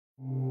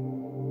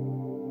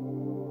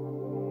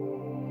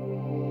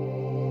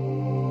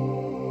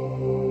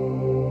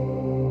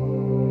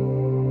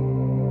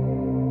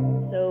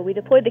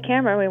deployed the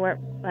camera,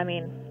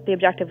 the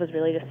objective was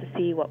really just to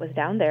see what was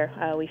down there.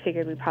 We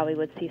figured we probably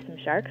would see some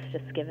sharks,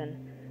 just given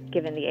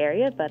the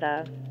area, but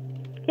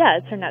yeah,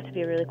 it turned out to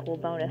be a really cool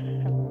bonus.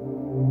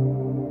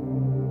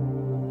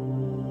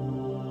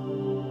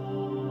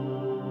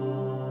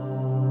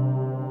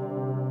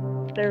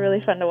 They're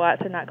really fun to watch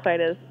and not quite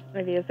as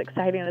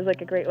exciting as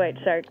like a great white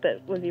shark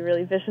that would be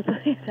really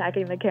viciously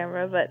attacking the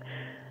camera, but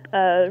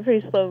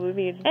pretty slow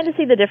moving. And to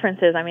see the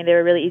differences, they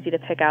were really easy to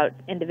pick out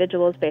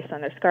individuals based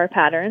on their scar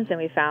patterns, and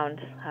we found,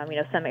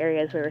 some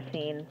areas we were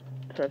seeing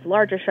sort of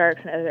larger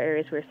sharks and other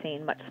areas we were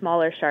seeing much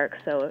smaller sharks,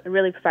 so it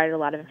really provided a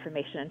lot of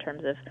information in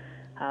terms of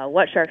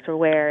what sharks were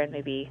where and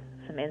maybe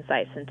some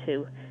insights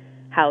into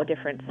how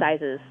different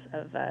sizes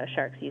of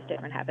sharks use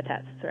different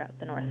habitats throughout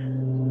the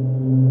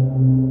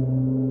north.